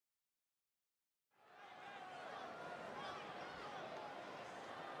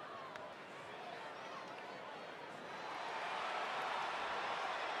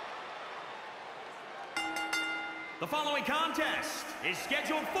The following contest is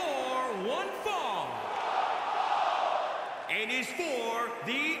scheduled for one fall. It is for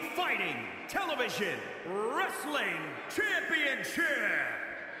the Fighting Television Wrestling Championship.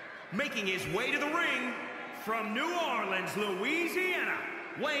 Making his way to the ring from New Orleans, Louisiana,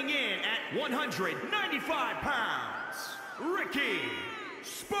 weighing in at 195 pounds, Ricky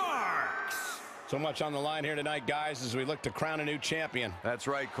Sparks. So much on the line here tonight, guys, as we look to crown a new champion. That's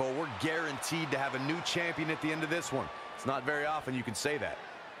right, Cole. We're guaranteed to have a new champion at the end of this one. It's not very often you can say that.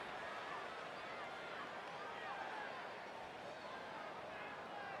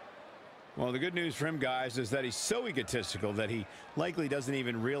 Well, the good news for him, guys, is that he's so egotistical that he likely doesn't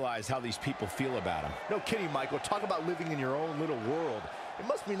even realize how these people feel about him. No kidding, Michael. Talk about living in your own little world. It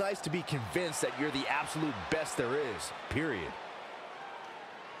must be nice to be convinced that you're the absolute best there is, period.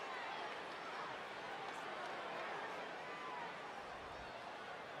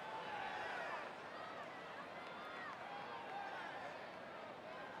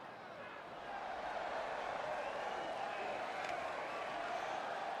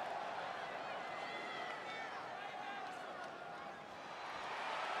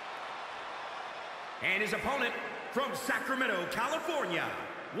 And his opponent from Sacramento, California,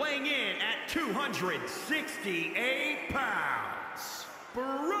 weighing in at 268 pounds,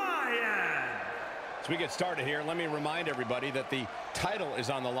 Brian. As we get started here, let me remind everybody that the title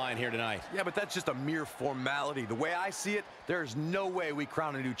is on the line here tonight. Yeah, but that's just a mere formality. The way I see it, there's no way we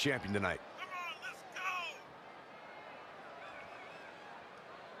crown a new champion tonight.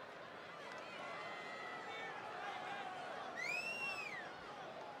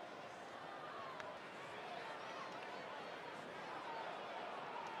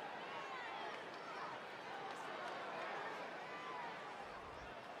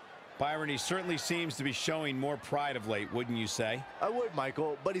 Byron, he certainly seems to be showing more pride of late, wouldn't you say? I would,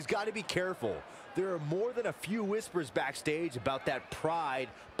 Michael, but he's got to be careful. There are more than a few whispers backstage about that pride,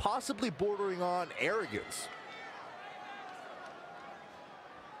 possibly bordering on arrogance.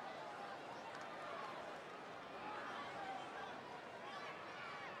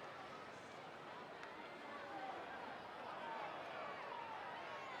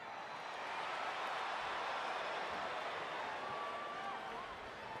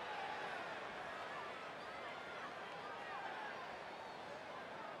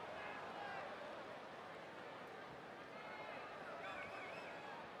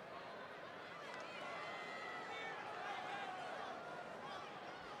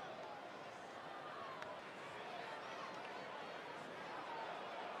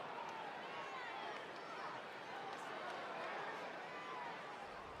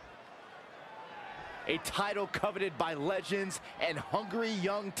 A title coveted by legends and hungry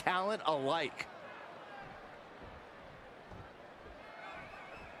young talent alike.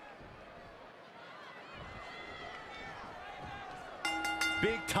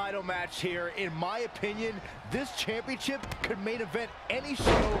 Big title match here. In my opinion, this championship could main event any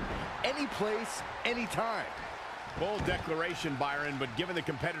show, any place, anytime. Bold declaration, Byron, but given the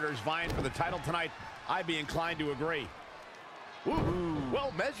competitors vying for the title tonight, I'd be inclined to agree. Ooh,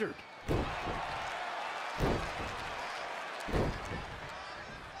 well measured.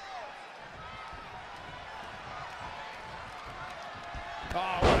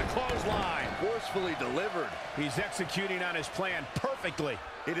 Oh, what a clothesline. Forcefully delivered. He's executing on his plan perfectly.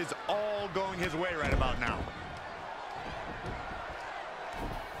 It is all going his way right about now.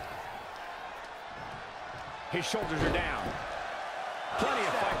 His shoulders are down. Plenty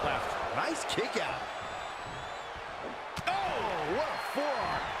of fight left. Nice kick out. Oh, what a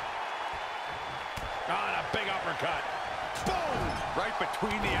forearm. On a big uppercut. Boom! Right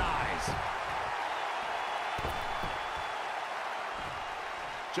between the eyes.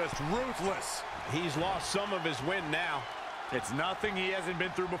 Just ruthless. He's lost some of his wind now. It's nothing he hasn't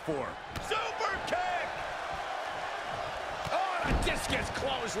been through before. Super kick! Oh, and a discus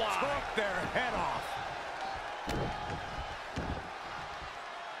clothesline. Took their head off.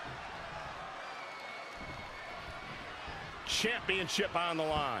 Championship on the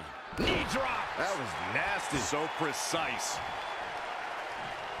line. Knee drop. That was nasty. So precise.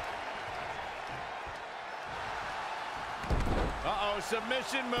 Uh-oh,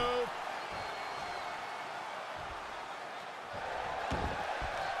 submission move.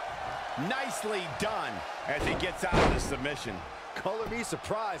 Nicely done as he gets out of the submission. Color me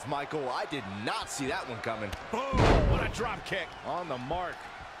surprised, Michael. I did not see that one coming. Boom! What a drop kick. On the mark.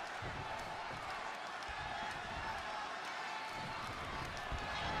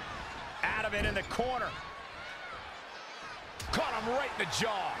 Out of it in the corner. Caught him right in the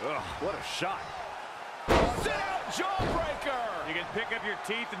jaw. Ugh, what a shot. Sit out jawbreaker. You can pick up your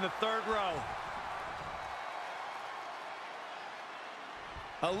teeth in the third row.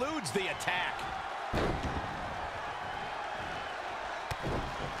 Eludes the attack.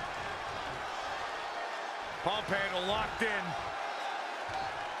 Pump handle locked in.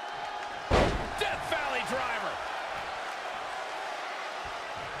 Death Valley driver.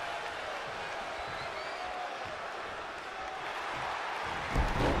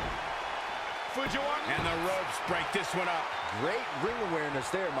 Fujiwara. And the ropes break this one up. Great ring awareness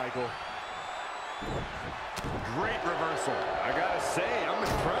there, Michael. Great reversal. I gotta say, I'm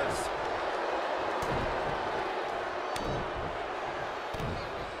impressed.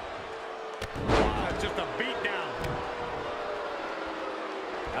 Just a beat down.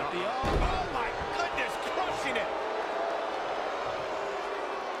 At the arm. Oh my goodness, crushing it.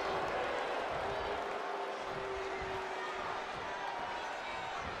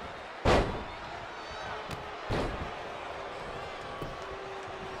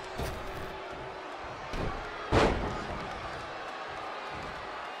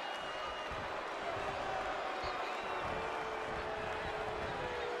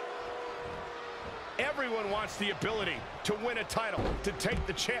 Everyone wants the ability to win a title, to take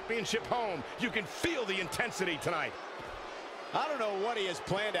the championship home. You can feel the intensity tonight. I don't know what he has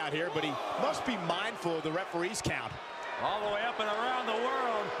planned out here, but he must be mindful of the referee's count. All the way up and around the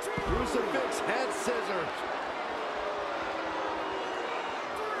world. Crucifix head scissors.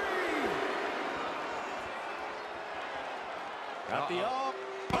 Got the arm.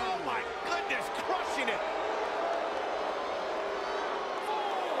 Oh my goodness, crushing it.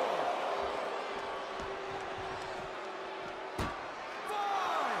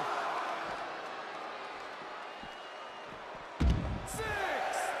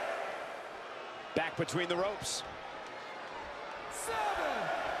 Back between the ropes. 7.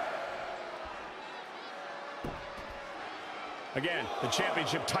 Again, the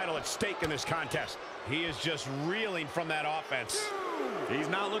championship title at stake in this contest. He is just reeling from that offense. 2. He's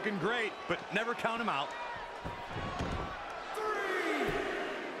not looking great, but never count him out.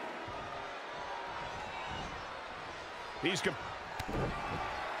 3. He's Double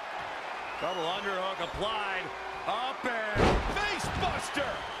underhook applied. Up and face buster.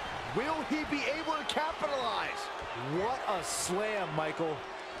 Will he be able to capitalize? What a slam, Michael.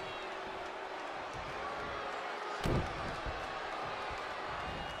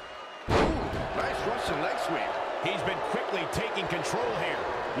 Ooh, nice Russian leg sweep. He's been quickly taking control here.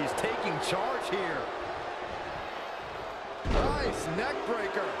 He's taking charge here. Nice neck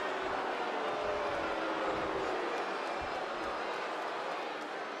breaker.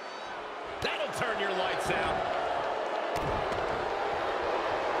 That'll turn your lights out.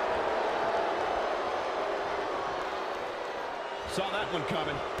 Saw that one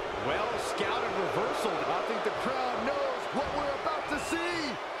coming. Well scouted reversal. I think the crowd knows what we're about to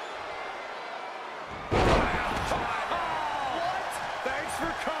see. What? Thanks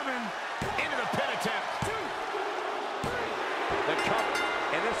for coming. Into the pin attempt. 2, 3. The cover,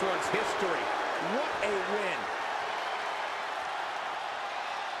 and this one's history. What a win.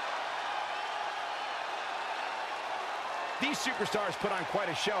 These superstars put on quite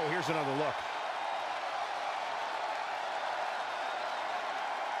a show. Here's another look.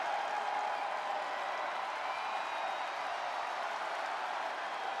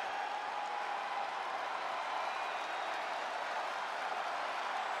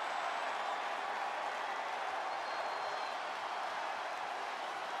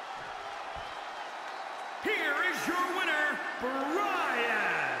 Here is your winner,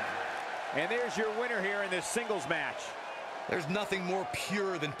 Brian. And there's your winner here in this singles match. There's nothing more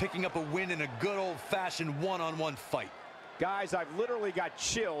pure than picking up a win in a good old-fashioned one-on-one fight. Guys, I've literally got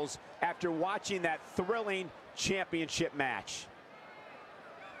chills after watching that thrilling championship match.